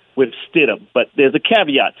sticking with Stidham. But there's a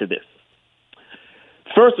caveat to this.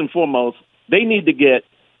 First and foremost, they need to get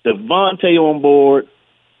Devontae on board,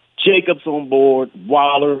 Jacobs on board,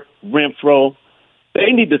 Waller, Renfro.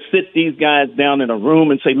 They need to sit these guys down in a room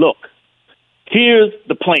and say, look, here's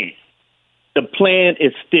the plan. The plan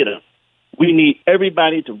is Stidham. We need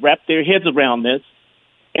everybody to wrap their heads around this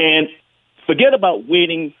and forget about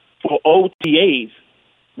waiting for OTAs.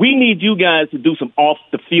 We need you guys to do some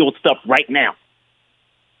off-the-field stuff right now.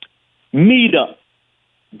 Meet up,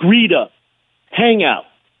 greet up, hang out,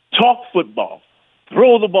 talk football,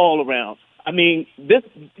 throw the ball around. I mean,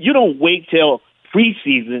 you don't wait till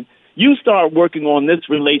preseason. You start working on this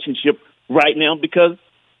relationship right now because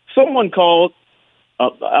someone called,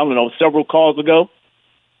 several calls ago.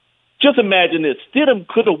 Just imagine this. Stidham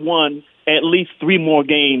could have won at least 3 more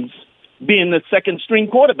games being the second-string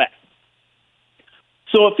quarterback.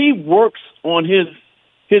 So if he works on his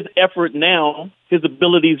effort now, his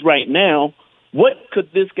abilities right now, what could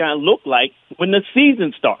this guy look like when the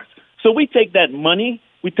season starts? So we take that money,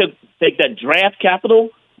 we take that draft capital,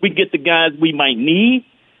 we get the guys we might need,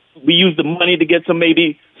 we use the money to get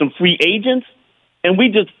maybe some free agents, and we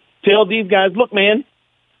just tell these guys, look, man,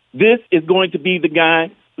 this is going to be the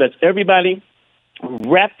guy. Let's everybody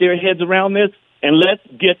wrap their heads around this, and let's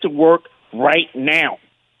get to work right now.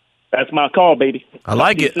 That's my call, baby. I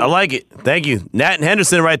like it. Thank you. Nat and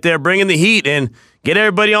Henderson right there bringing the heat and get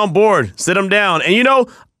everybody on board, sit them down. And,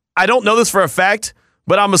 I don't know this for a fact,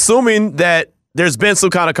 but I'm assuming that there's been some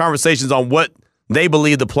kind of conversations on what they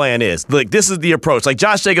believe the plan is. Like, this is the approach. Like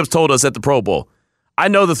Josh Jacobs told us at the Pro Bowl, I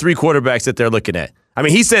know the 3 quarterbacks that they're looking at. I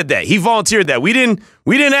mean, he said that. He volunteered that. We didn't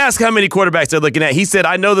ask how many quarterbacks they're looking at. He said,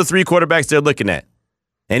 I know the 3 quarterbacks they're looking at.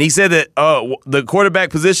 And he said that the quarterback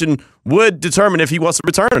position would determine if he wants to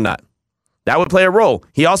return or not. That would play a role.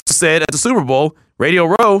 He also said at the Super Bowl, Radio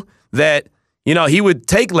Row, that, he would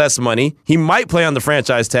take less money. He might play on the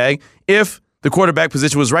franchise tag if the quarterback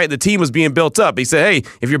position was right. The team was being built up. He said, hey,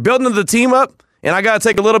 if you're building the team up and I got to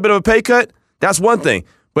take a little bit of a pay cut, that's one thing.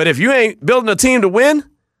 But if you ain't building a team to win,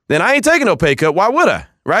 then I ain't taking no pay cut. Why would I?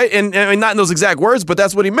 Right? And not in those exact words, but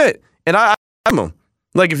that's what he meant. And I'm him.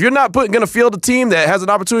 Like, if you're not going to field a team that has an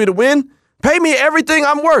opportunity to win, pay me everything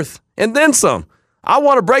I'm worth and then some. I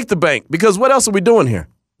want to break the bank because what else are we doing here?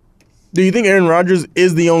 Do you think Aaron Rodgers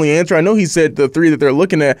is the only answer? I know he said the 3 that they're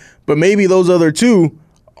looking at, but maybe those other 2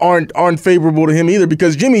 aren't favorable to him either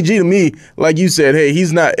because Jimmy G, to me, like you said, hey,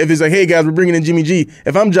 he's not – if it's like, hey, guys, we're bringing in Jimmy G,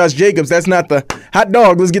 if I'm Josh Jacobs, that's not the hot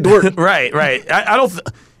dog, let's get to work. Right. I don't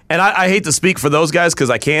and I hate to speak for those guys because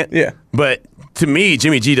I can't. Yeah. But to me,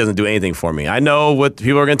 Jimmy G doesn't do anything for me. I know what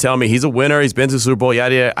people are going to tell me. He's a winner. He's been to the Super Bowl,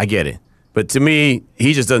 yada, yada. I get it. But to me,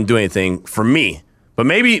 he just doesn't do anything for me. But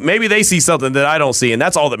maybe they see something that I don't see, and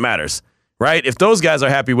that's all that matters, right? If those guys are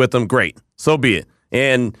happy with them, great. So be it.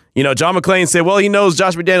 And, John McClain said, well, he knows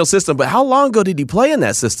Josh McDaniels' system, but how long ago did he play in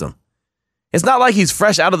that system? It's not like he's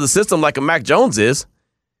fresh out of the system like a Mac Jones is.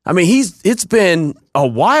 I mean, it's been a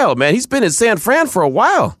while, man. He's been in San Fran for a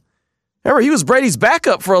while. Remember, he was Brady's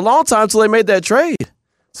backup for a long time until they made that trade.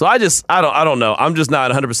 So I don't know. I'm just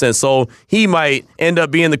not 100% sold. He might end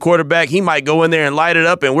up being the quarterback. He might go in there and light it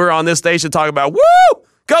up, and we're on this station talking about, woo,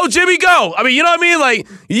 Go, Jimmy, go. I mean, you know what I mean? Like,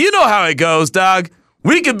 you know how it goes, dog.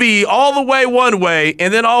 We could be all the way one way,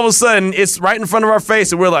 and then all of a sudden it's right in front of our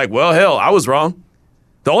face, and we're like, well, hell, I was wrong.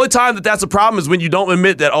 The only time that's a problem is when you don't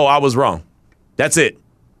admit that, oh, I was wrong. That's it.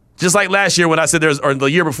 Just like last year when I said or the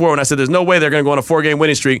year before when I said there's no way they're going to go on a 4-game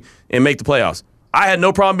winning streak and make the playoffs. I had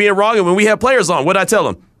no problem being wrong, and when we had players on, what did I tell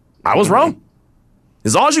them? I was wrong.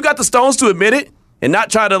 As long as you got the stones to admit it and not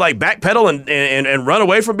try to like backpedal and run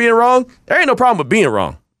away from being wrong, there ain't no problem with being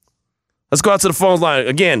wrong. Let's go out to the phone line.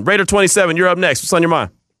 Again, Raider 27, you're up next. What's on your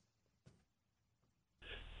mind?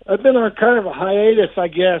 I've been on kind of a hiatus, I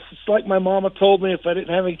guess. It's like my mama told me if I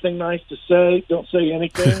didn't have anything nice to say, don't say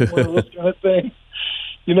anything, one of those kind of things.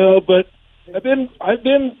 You know, but I've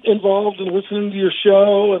been involved in listening to your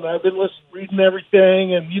show, and I've been reading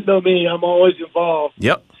everything, and you know me, I'm always involved.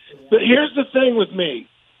 Yep. But here's the thing with me.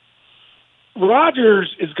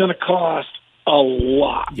 Rodgers is going to cost a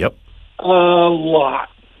lot. Yep. A lot.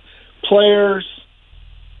 Players,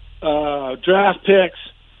 draft picks.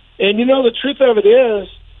 And, you know, the truth of it is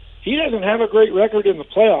he doesn't have a great record in the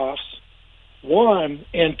playoffs, one.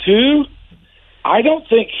 And two, I don't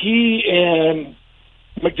think he and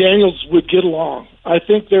McDaniels would get along. I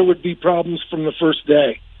think there would be problems from the first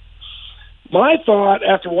day. My thought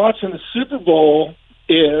after watching the Super Bowl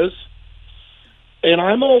is, and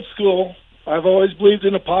I'm old school, I've always believed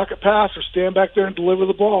in a pocket pass or stand back there and deliver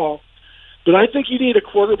the ball, but I think you need a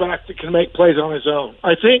quarterback that can make plays on his own.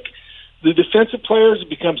 I think the defensive players have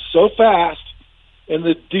become so fast and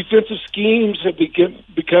the defensive schemes have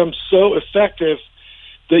become so effective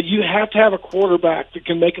that you have to have a quarterback that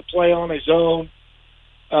can make a play on his own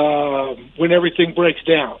when everything breaks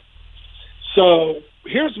down. So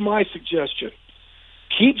here's my suggestion.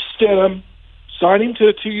 Keep Stidham, sign him to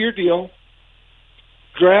a 2-year deal,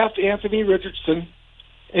 draft Anthony Richardson,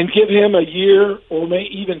 and give him a year or maybe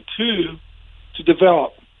even 2 to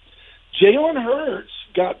develop. Jalen Hurts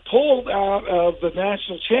got pulled out of the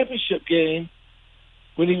national championship game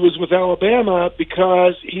when he was with Alabama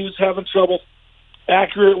because he was having trouble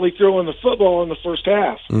accurately throwing the football in the first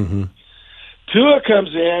half. Mm-hmm. Tua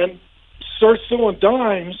comes in, starts throwing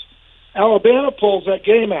dimes. Alabama pulls that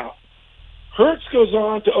game out. Hurts goes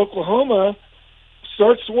on to Oklahoma,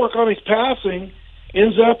 starts to work on his passing,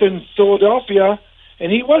 ends up in Philadelphia, and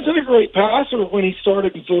he wasn't a great passer when he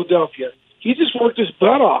started in Philadelphia. He just worked his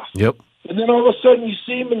butt off. Yep. And then all of a sudden you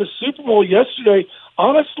see him in the Super Bowl yesterday.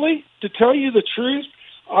 Honestly, to tell you the truth,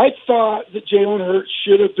 I thought that Jalen Hurts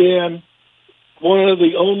should have been one of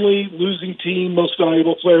the only losing team most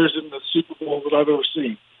valuable players in the Super Bowl that I've ever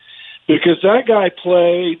seen. Because that guy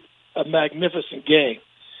played a magnificent game.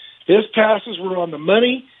 His passes were on the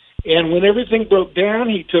money, and when everything broke down,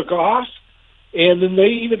 he took off, and then they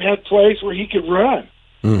even had plays where he could run.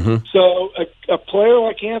 Mm-hmm. So a player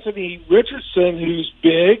like Anthony Richardson, who's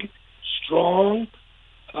big, strong,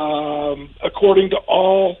 according to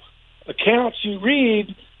all accounts you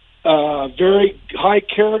read, very high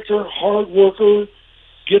character, hard worker,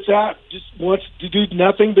 gets out, just wants to do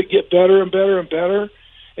nothing but get better and better and better.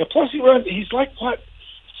 And plus he's like, 6'4",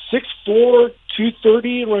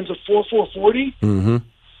 230 and runs a 4.40. Mm-hmm.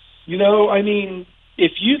 You know, I mean,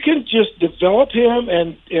 if you can just develop him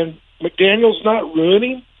and McDaniel's not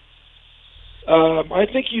ruining, I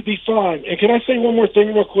think you'd be fine. And can I say one more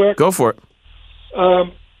thing real quick? Go for it.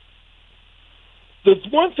 The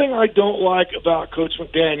one thing I don't like about Coach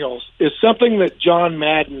McDaniels is something that John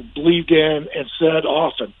Madden believed in and said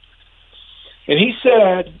often. And he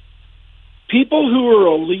said, people who are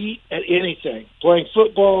elite at anything, playing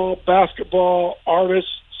football, basketball,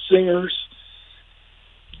 artists, singers,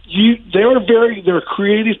 they're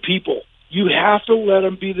creative people. You have to let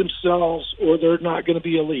them be themselves or they're not going to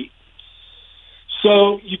be elite.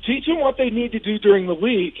 So you teach them what they need to do during the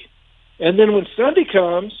week, and then when Sunday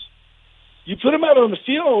comes, you put them out on the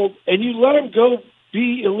field and you let them go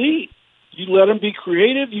be elite. You let them be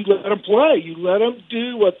creative. You let them play. You let them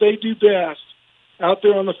do what they do best out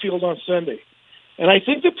there on the field on Sunday. And I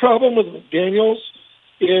think the problem with McDaniels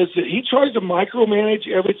is that he tries to micromanage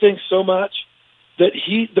everything so much that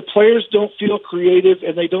the players don't feel creative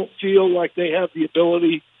and they don't feel like they have the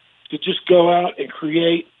ability to just go out and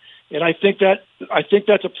create. And I think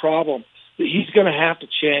that's a problem that he's going to have to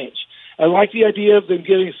change. I like the idea of them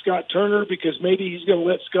getting Scott Turner because maybe he's going to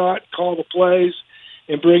let Scott call the plays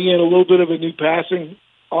and bring in a little bit of a new passing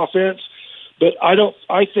offense. But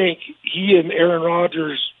I think he and Aaron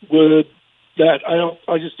Rodgers would.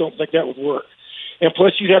 I just don't think that would work. And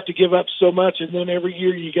plus, you'd have to give up so much, and then every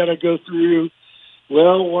year you got to go through.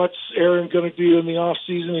 Well, what's Aaron going to do in the off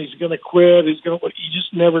season? He's going to quit. You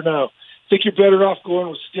just never know. I think you're better off going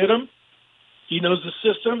with Stidham. He knows the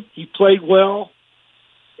system. He played well.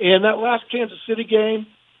 And that last Kansas City game,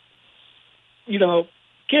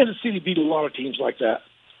 Kansas City beat a lot of teams like that.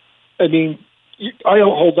 I mean, I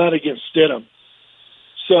don't hold that against Stidham.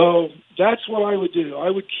 So that's what I would do. I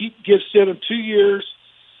would give Stidham 2 years,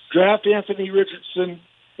 draft Anthony Richardson,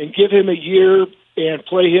 and give him a year and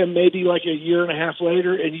play him maybe like a year and a half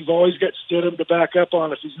later, and you've always got Stidham to back up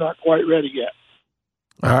on if he's not quite ready yet.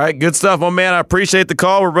 All right, good stuff, my man. I appreciate the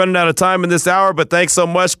call. We're running out of time in this hour, but thanks so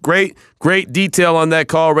much. Great detail on that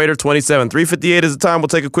call, Raider 27. 3:58 is the time. We'll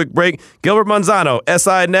take a quick break. Gilbert Manzano,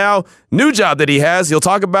 SI Now, new job that he has. He'll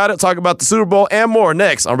talk about it, talk about the Super Bowl, and more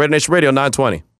next on Raider Nation Radio 920.